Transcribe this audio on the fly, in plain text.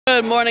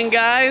Good morning,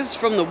 guys,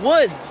 from the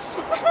woods.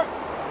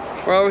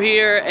 We're over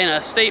here in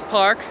a state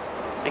park.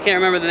 I can't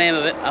remember the name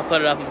of it. I'll put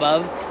it up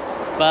above.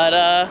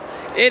 But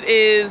it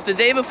is the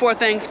day before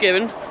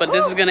Thanksgiving, but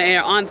this is gonna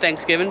air on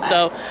Thanksgiving.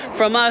 So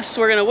from us,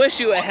 we're gonna wish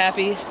you a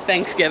happy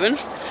Thanksgiving.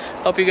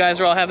 Hope you guys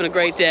are all having a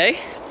great day.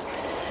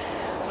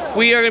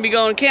 We are gonna be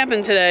going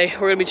camping today.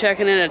 We're gonna be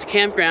checking in at the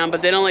campground,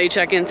 but they don't let you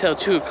check in until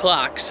 2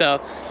 o'clock. So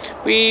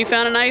we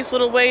found a nice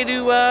little way to,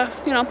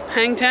 you know,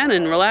 hang tent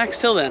and relax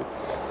till then.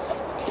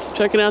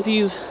 Checking out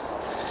these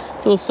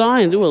little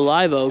signs. Ooh, a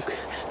live oak.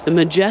 The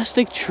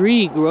majestic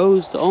tree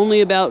grows to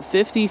only about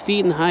 50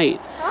 feet in height.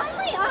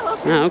 Only? Oh,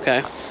 okay. Oh,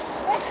 okay.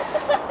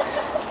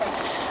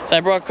 So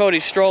I brought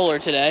Cody's stroller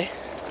today,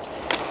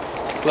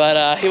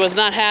 but he was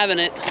not having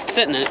it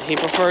sitting in it. He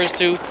prefers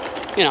to,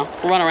 you know,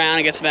 run around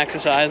and get some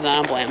exercise, and I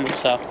don't blame him.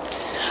 So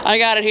I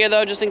got it here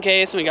though, just in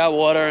case, and we got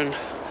water and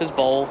his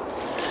bowl.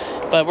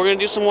 But we're gonna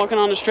do some walking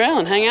on this trail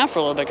and hang out for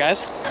a little bit,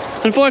 guys.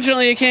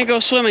 Unfortunately, you can't go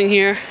swimming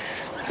here,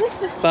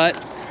 but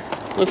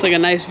looks like a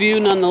nice view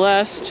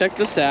nonetheless. Check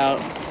this out.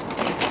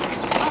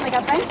 Oh, they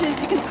got benches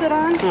you can sit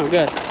on. Oh,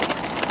 good.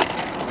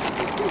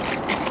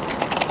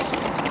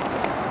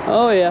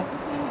 Oh yeah.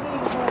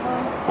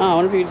 Oh, I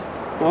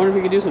wonder if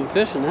you could do some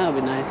fishing. That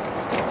would be nice.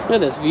 Look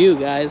at this view,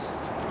 guys.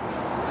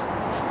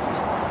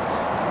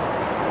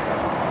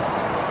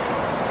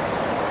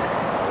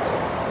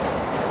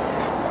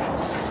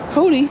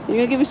 Cody, you're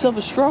gonna give yourself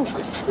a stroke.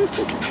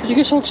 You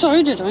get so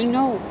excited, I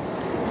know.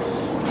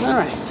 All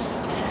right.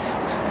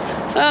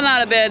 Well,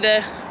 not a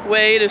bad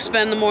way to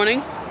spend the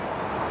morning.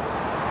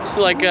 It's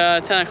like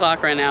 10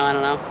 o'clock right now, I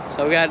don't know.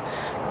 So we got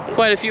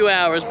quite a few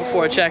hours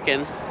before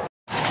check-in.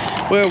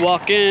 We're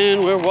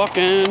walking, we're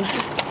walking.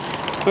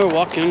 We're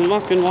walking,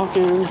 walking,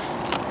 walking.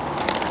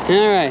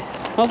 All right.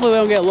 Hopefully we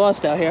don't get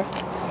lost out here.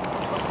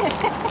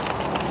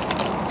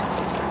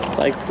 It's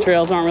like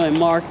trails aren't really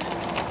marked.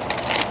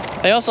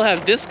 They also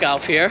have disc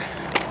golf here,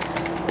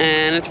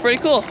 and it's pretty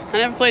cool. I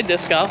never played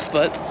disc golf,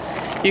 but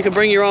you can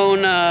bring your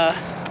own, I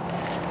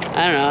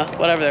don't know,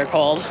 whatever they're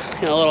called.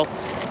 You know, little,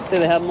 say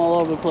they have them all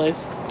over the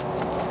place.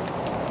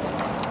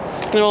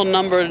 They're all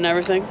numbered and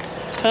everything.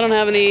 I don't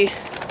have any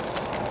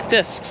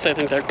discs, I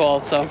think they're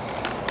called, so,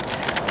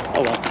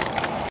 oh well.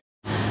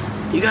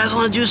 You guys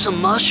want to do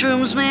some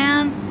mushrooms,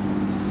 man?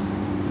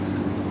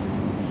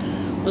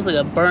 Looks like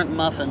a burnt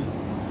muffin.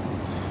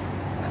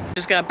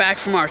 Just got back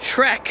from our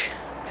trek.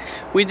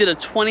 We did a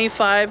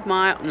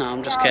 25-mile, no,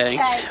 I'm just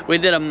kidding. We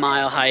did a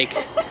mile hike.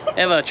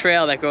 They have a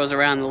trail that goes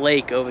around the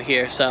lake over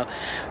here. So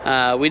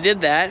we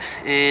did that,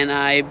 and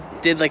I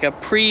did like a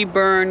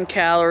pre-burn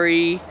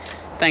calorie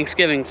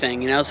Thanksgiving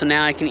thing, you know, so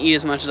now I can eat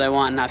as much as I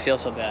want and not feel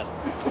so bad.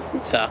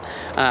 So,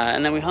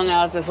 and then we hung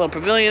out at this little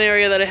pavilion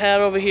area that I had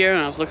over here,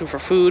 and I was looking for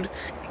food,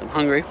 'cause I'm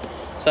hungry.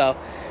 So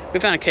we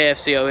found a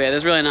KFC over here.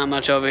 There's really not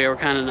much over here. We're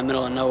kind of in the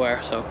middle of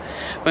nowhere. So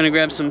we're gonna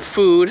grab some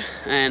food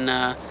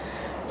and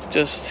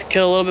just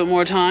kill a little bit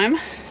more time.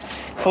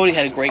 Cody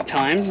had a great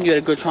time. You had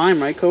a good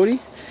time, right, Cody?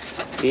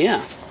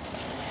 Yeah.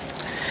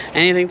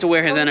 Anything to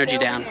wear his energy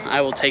down.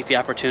 I will take the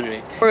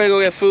opportunity. We're gonna go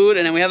get food,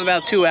 and then we have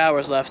about 2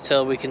 hours left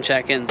till we can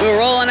check in. We were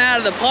rolling out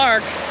of the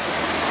park,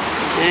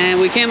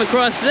 and we came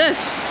across this.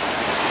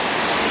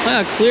 Look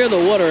how clear the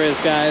water is,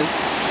 guys.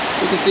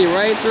 You can see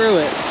right through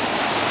it.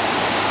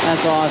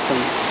 That's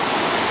awesome.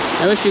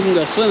 I wish you can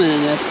go swimming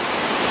in this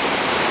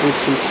with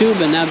some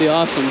tubing. That'd be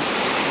awesome.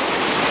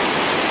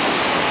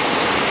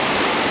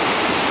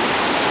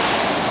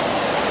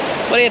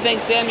 What do you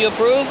think, Sam? You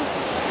approve?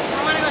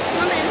 I want to go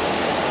swimming.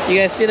 You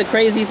guys see the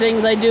crazy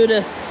things I do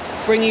to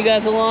bring you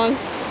guys along?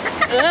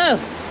 Oh.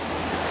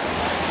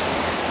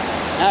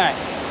 All right.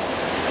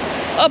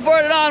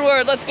 Upward and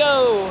onward, let's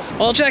go.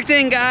 All checked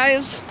in,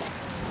 guys.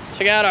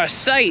 Check out our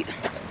site.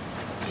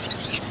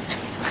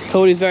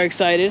 Cody's very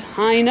excited.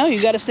 I know, you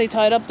got to stay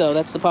tied up though,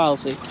 that's the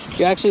policy.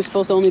 You're actually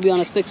supposed to only be on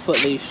a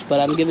 6-foot leash, but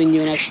I'm giving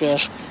you an extra,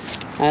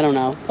 I don't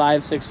know,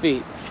 5-6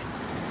 feet.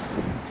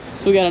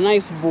 So we got a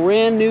nice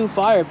brand new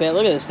fire pit.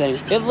 Look at this thing.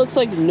 It looks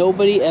like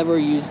nobody ever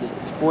used it.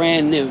 It's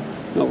brand new.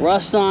 No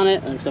rust on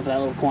it, except for that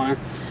little corner.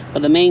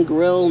 But the main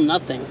grill,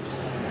 nothing.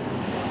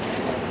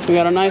 We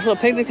got a nice little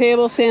picnic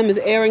table. Sam is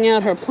airing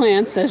out her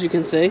plants, as you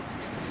can see.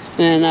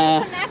 And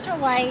it's a natural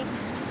light.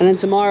 And then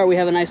tomorrow we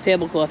have a nice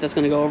tablecloth that's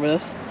going to go over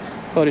this.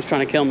 Cody's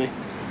trying to kill me.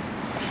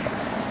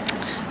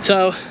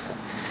 So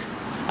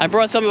I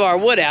brought some of our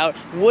wood out.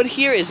 Wood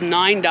here is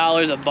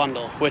 $9 a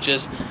bundle, which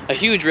is a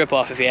huge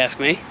ripoff if you ask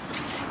me.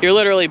 You're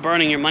literally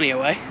burning your money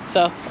away.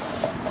 So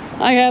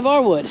I have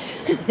our wood.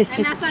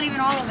 And that's not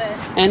even all of it.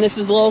 And this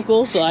is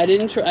local, so I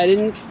didn't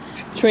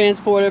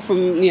transport it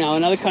from, you know,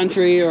 another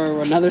country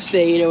or another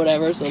state or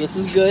whatever. So this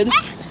is good.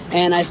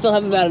 And I still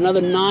have about another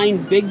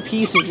 9 big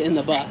pieces in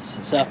the bus.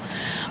 So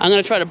I'm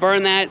gonna try to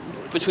burn that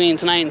between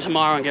tonight and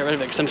tomorrow and get rid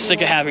of it, because I'm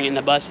sick of having it in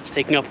the bus. It's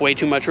taking up way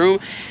too much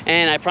room,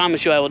 and I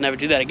promise you I will never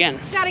do that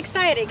again. Got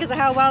excited because of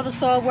how well the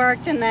soil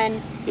worked, and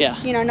then,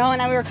 yeah, you know, knowing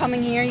that we were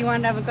coming here, you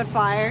wanted to have a good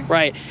fire.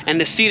 Right, and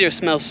the cedar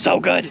smells so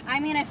good. I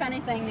mean, if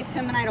anything, if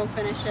Tim and I don't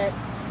finish it,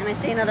 and I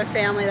see another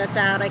family that's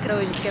out, I could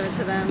always just give it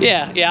to them.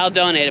 Yeah, I'll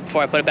donate it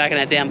before I put it back in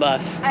that damn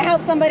bus. I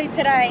helped somebody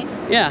today.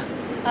 Yeah.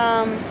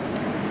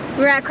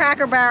 We were at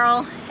Cracker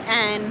Barrel,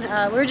 and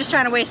we were just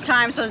trying to waste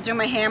time, so I was doing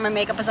my hair, my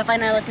makeup and stuff. I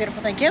know I look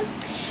beautiful, thank you.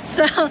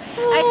 So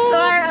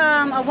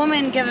I saw a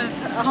woman give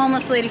a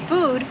homeless lady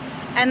food,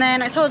 and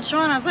then I told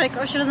Sean, I was like,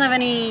 oh, she doesn't have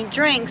any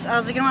drinks. I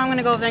was like, you know what, I'm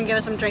gonna go over there and give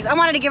her some drinks. I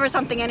wanted to give her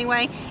something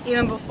anyway,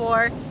 even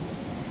before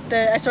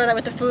I saw that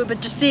with the food,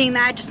 but just seeing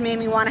that just made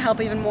me want to help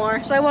even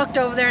more. So I walked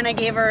over there and I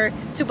gave her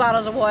 2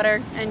 bottles of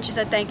water, and she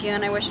said thank you,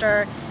 and I wished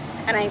her,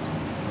 and I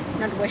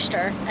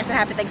said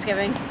happy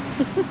Thanksgiving.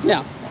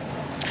 Yeah.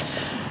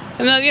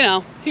 And then, you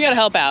know, you gotta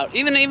help out.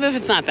 Even if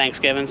it's not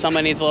Thanksgiving,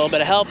 somebody needs a little bit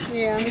of help.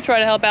 Yeah. You try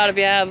to help out if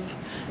you have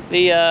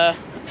the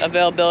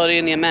availability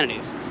and the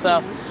amenities.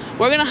 So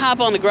we're gonna hop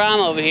on the Grom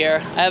over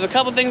here. I have a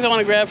couple things I want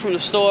to grab from the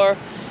store,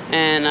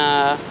 and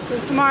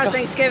because tomorrow's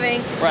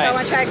Thanksgiving, right. So I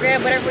want to try to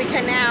grab whatever we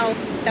can now.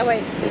 That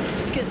way,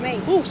 excuse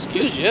me. Oh,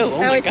 excuse you. Oh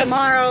that way God.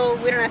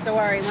 Tomorrow we don't have to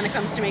worry when it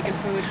comes to making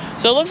food.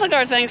 So it looks like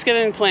our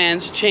Thanksgiving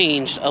plans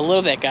changed a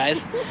little bit,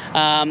 guys.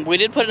 We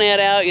did put an ad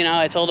out, you know,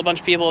 I told a bunch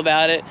of people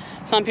about it.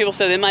 Some people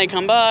said they might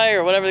come by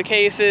or whatever the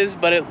case is,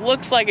 but it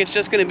looks like it's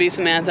just going to be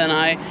Samantha and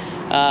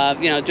I,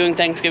 you know, doing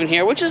Thanksgiving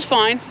here, which is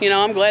fine. You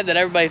know, I'm glad that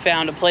everybody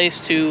found a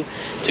place to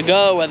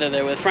go, whether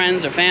they're with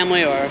friends or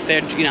family, or if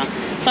they're, you know,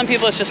 some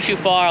people it's just too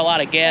far, a lot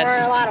of gas.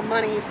 Or a lot of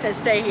money to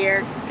stay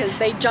here, because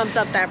they jumped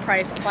up that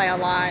price by a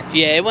lot.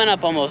 Yeah, it went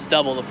up almost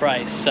double the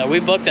price, so we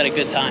booked at a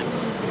good time.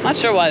 Not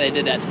sure why they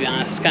did that, to be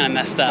honest. It's kind of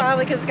messed up.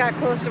 Probably because it got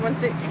closer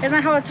once it... Isn't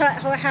that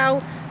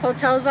how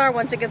hotels are?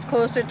 Once it gets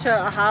closer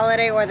to a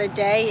holiday or the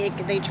day,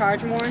 they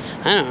charge more?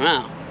 I don't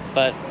know,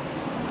 but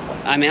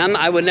I mean,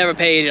 I would never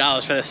pay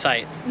 $80 for this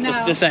site. No,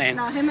 just saying.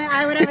 No,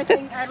 I would never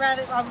think. I'd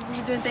rather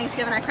be doing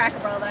Thanksgiving at Cracker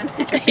Barrel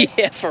then.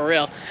 Yeah, for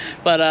real.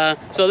 But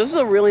so this is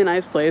a really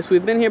nice place.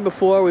 We've been here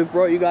before. We've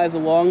brought you guys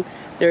along.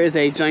 There is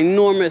a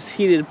ginormous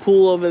heated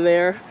pool over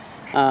there.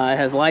 It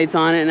has lights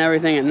on it and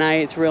everything at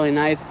night. It's really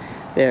nice.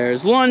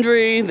 There's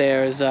laundry.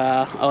 There's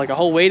like a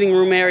whole waiting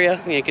room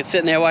area. You could sit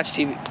in there, watch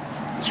TV.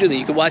 Excuse me.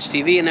 You could watch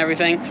TV and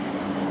everything.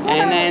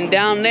 And then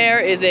down there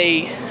is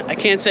I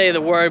can't say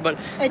the word, but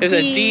there's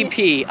a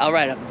DP. I'll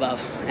write up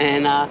above.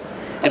 And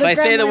if I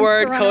say the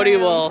word, Cody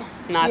will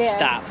not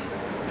stop.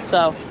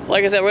 So,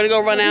 like I said, we're gonna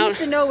go run out. I used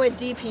to know what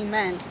DP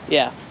meant.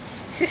 Yeah.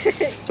 So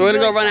we're gonna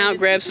go run out,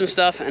 grab some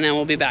stuff, and then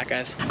we'll be back,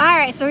 guys. All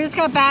right, so we just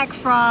got back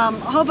from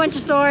a whole bunch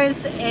of stores.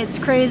 It's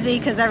crazy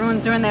because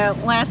everyone's doing their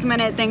last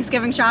minute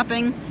Thanksgiving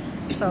shopping.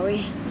 So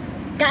we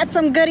got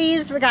some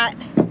goodies. We got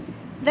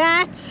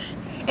that.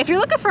 If you're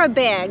looking for a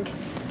bag,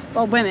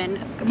 well,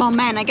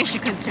 men, I guess you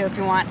could too if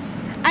you want.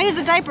 I use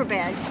a diaper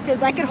bag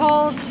because I could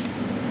hold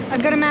a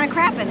good amount of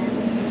crap in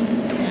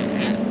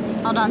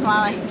it. Hold on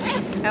while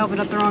I opened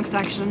up the wrong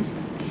section.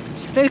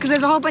 Because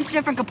there's a whole bunch of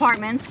different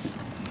compartments.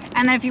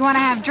 And then if you want to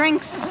have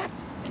drinks,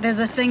 there's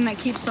a thing that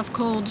keeps stuff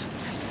cold.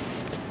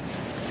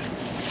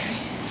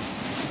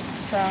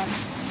 So,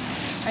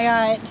 I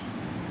got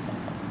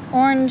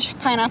orange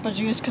pineapple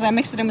juice because I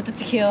mixed it in with the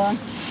tequila.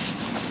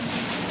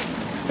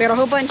 We got a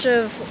whole bunch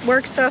of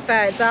work stuff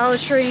at Dollar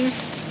Tree.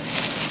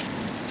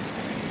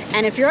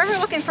 And if you're ever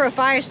looking for a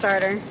fire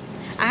starter,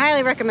 I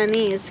highly recommend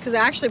these because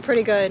they're actually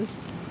pretty good.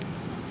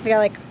 We got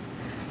like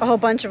a whole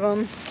bunch of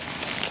them.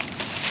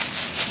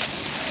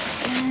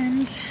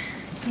 And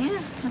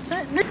yeah, that's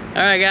it.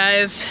 All right,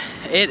 guys,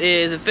 it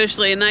is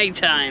officially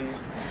nighttime.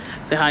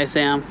 Say hi,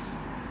 Sam.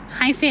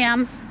 Hi,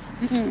 Sam.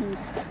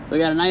 So we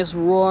got a nice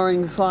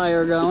roaring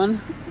fire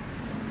going,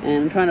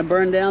 and I'm trying to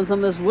burn down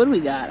some of this wood we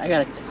got. I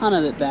got a ton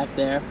of it back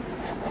there.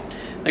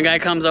 The guy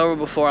comes over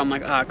before, I'm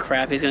like, oh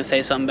crap, he's gonna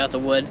say something about the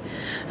wood.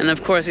 And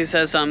of course he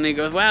says something, he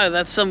goes, wow,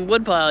 that's some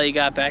wood pile you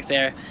got back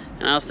there.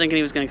 And I was thinking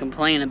he was gonna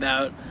complain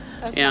about,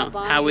 you know,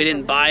 how we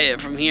didn't buy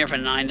it from here for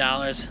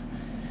 $9.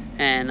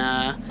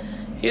 And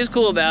he was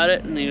cool about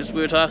it, and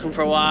we were talking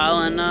for a while,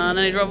 and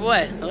then he drove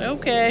away. I was like,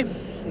 okay,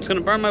 I'm just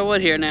gonna burn my wood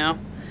here now.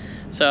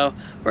 So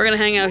we're gonna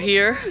hang out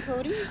here.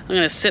 I'm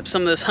gonna sip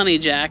some of this honey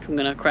jack. I'm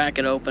gonna crack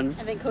it open.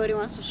 I think Cody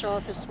wants to show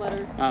off his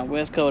sweater.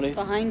 Where's Cody?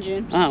 Behind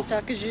you. Oh.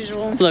 Stuck as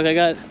usual. Look,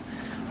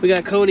 we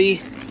got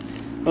Cody.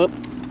 Oh,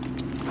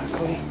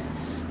 Cody.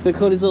 We got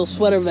Cody's little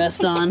sweater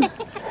vest on.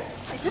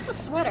 It's just a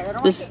sweater. I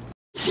don't like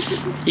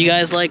it. You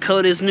guys like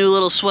Cody's new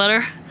little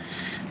sweater?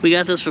 We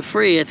got this for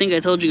free. I think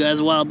I told you guys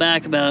a while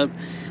back about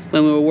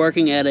when we were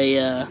working at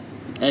a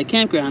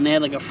campground. They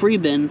had like a free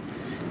bin.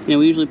 You know,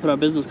 we usually put our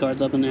business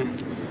cards up in there.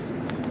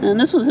 And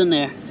this was in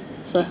there.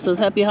 So it says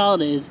Happy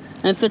Holidays.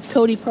 And it fits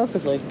Cody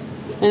perfectly.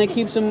 And it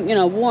keeps him, you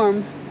know,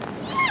 warm.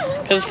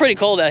 Because it's pretty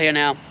cold out here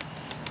now.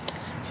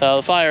 So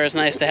the fire is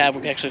nice to have.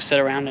 We can actually sit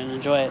around and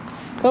enjoy it.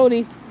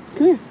 Cody,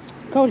 come here.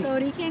 Cody.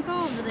 Cody, you can't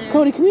go over there.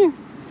 Cody, come here.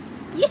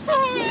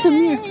 Yay! Come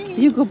here.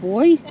 You good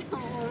boy.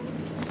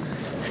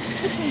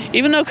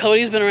 Even though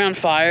Cody's been around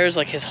fires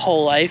like his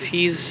whole life,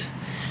 he's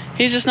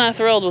just not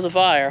thrilled with the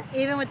fire.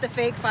 Even with the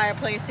fake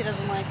fireplace, he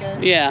doesn't like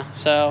it. Yeah,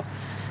 so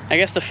I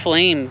guess the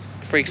flame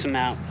freaks him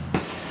out.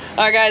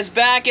 All right, guys,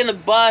 back in the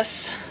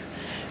bus.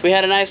 We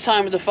had a nice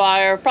time with the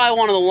fire. Probably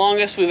one of the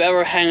longest we've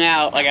ever hung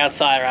out like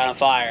outside around a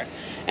fire.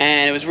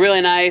 And it was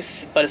really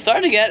nice, but it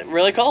started to get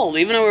really cold.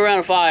 Even though we were around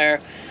a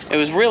fire,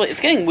 it's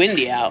getting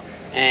windy out.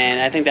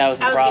 And I think that was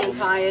the problem.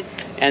 I was getting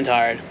tired. And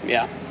tired,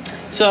 yeah.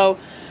 So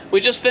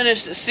we just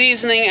finished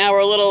seasoning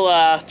our little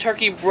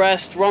turkey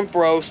breast rump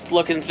roast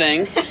looking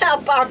thing. Our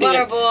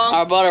butterball.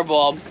 Our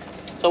butterball.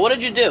 So what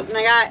did you do? And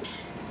I got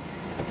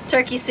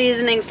turkey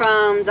seasoning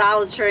from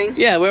Dollar Tree.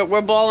 Yeah,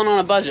 we're balling on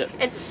a budget.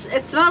 It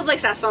smells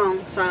like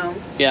sazon, so.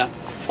 Yeah.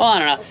 Well, I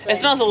don't know. It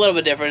smells a little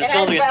bit different. It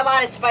smells has a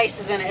lot of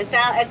spices in it.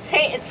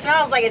 It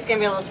smells like it's gonna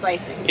be a little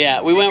spicy.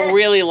 Yeah, we went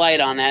really light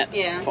on that.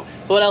 Yeah. So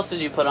what else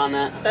did you put on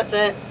that? That's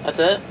it. That's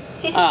it?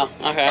 Oh,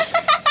 okay.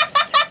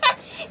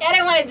 I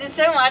didn't want to do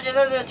too much. It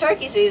says it was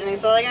turkey seasoning,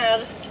 so like I'll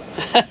just.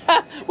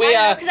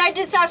 Because I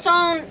did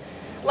sazon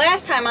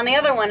last time on the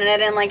other one, and I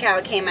didn't like how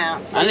it came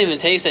out. So I didn't even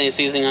taste any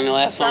seasoning on the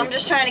last one. So I'm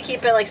just trying to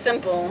keep it like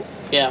simple.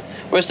 Yeah,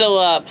 we're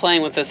still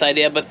playing with this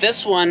idea, but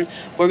this one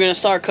we're gonna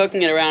start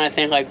cooking it around I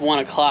think like 1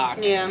 o'clock.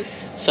 Yeah.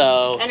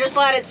 So. And just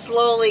let it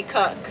slowly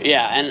cook.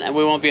 Yeah, and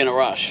we won't be in a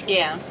rush.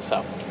 Yeah.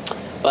 So,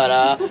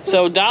 but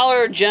so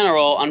Dollar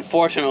General,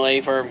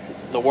 unfortunately for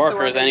the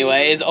workers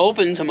anyway, is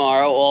open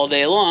tomorrow all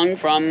day long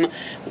from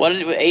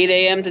 8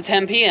 a.m. to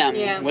 10 p.m.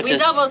 Yeah, we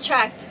double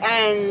checked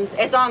and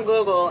it's on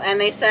Google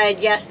and they said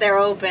yes, they're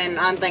open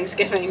on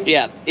Thanksgiving.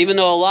 Yeah, even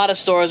though a lot of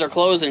stores are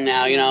closing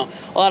now, you know,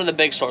 a lot of the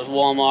big stores,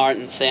 Walmart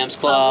and Sam's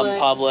Club,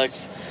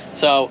 Publix.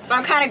 So but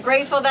I'm kind of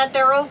grateful that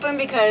they're open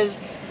because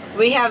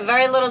we have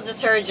very little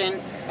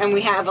detergent and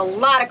we have a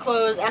lot of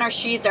clothes and our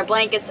sheets, our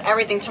blankets,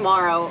 everything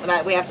tomorrow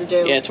that we have to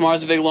do. Yeah,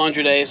 tomorrow's a big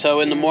laundry day, so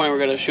in the morning we're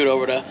gonna shoot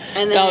over to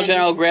Dollar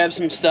General, grab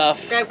some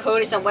stuff. Grab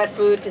Cody some wet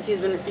food because he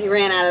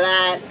ran out of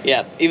that.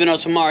 Yeah, even though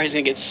tomorrow he's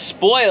gonna get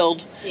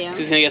spoiled. Yeah.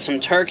 He's gonna get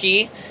some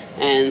turkey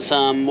and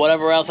some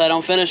whatever else I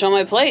don't finish on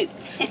my plate.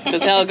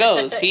 That's how it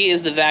goes. He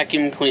is the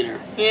vacuum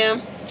cleaner.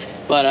 Yeah.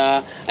 But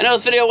I know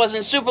this video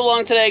wasn't super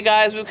long today,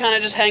 guys. We were kind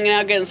of just hanging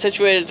out, getting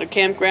situated at the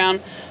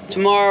campground.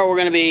 Tomorrow we're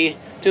gonna be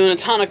doing a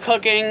ton of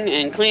cooking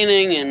and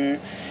cleaning and,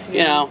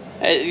 you know.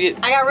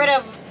 I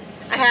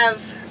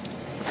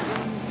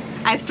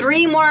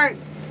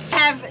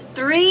have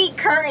three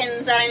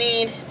curtains that I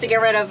need to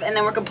get rid of, and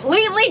then we're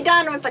completely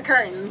done with the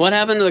curtains. What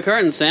happened to the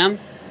curtains, Sam?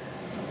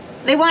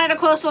 They wanted a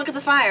close look at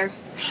the fire.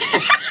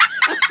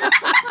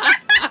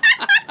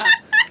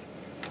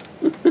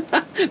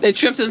 They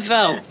tripped and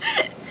fell.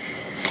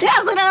 Yeah,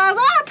 I was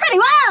like, pretty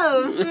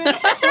well.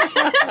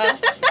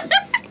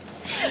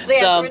 So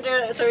yeah,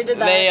 so we did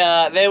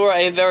that. They were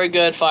a very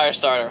good fire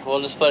starter.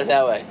 We'll just put it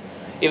that way,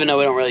 even though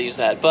we don't really use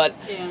that. But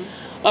yeah.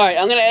 All right,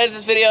 I'm gonna edit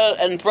this video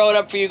and throw it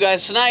up for you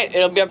guys tonight.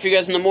 It'll be up for you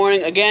guys in the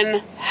morning.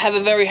 Again, have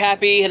a very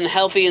happy and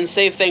healthy and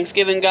safe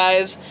Thanksgiving,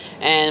 guys,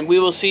 and we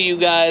will see you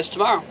guys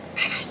tomorrow.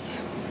 Bye, guys.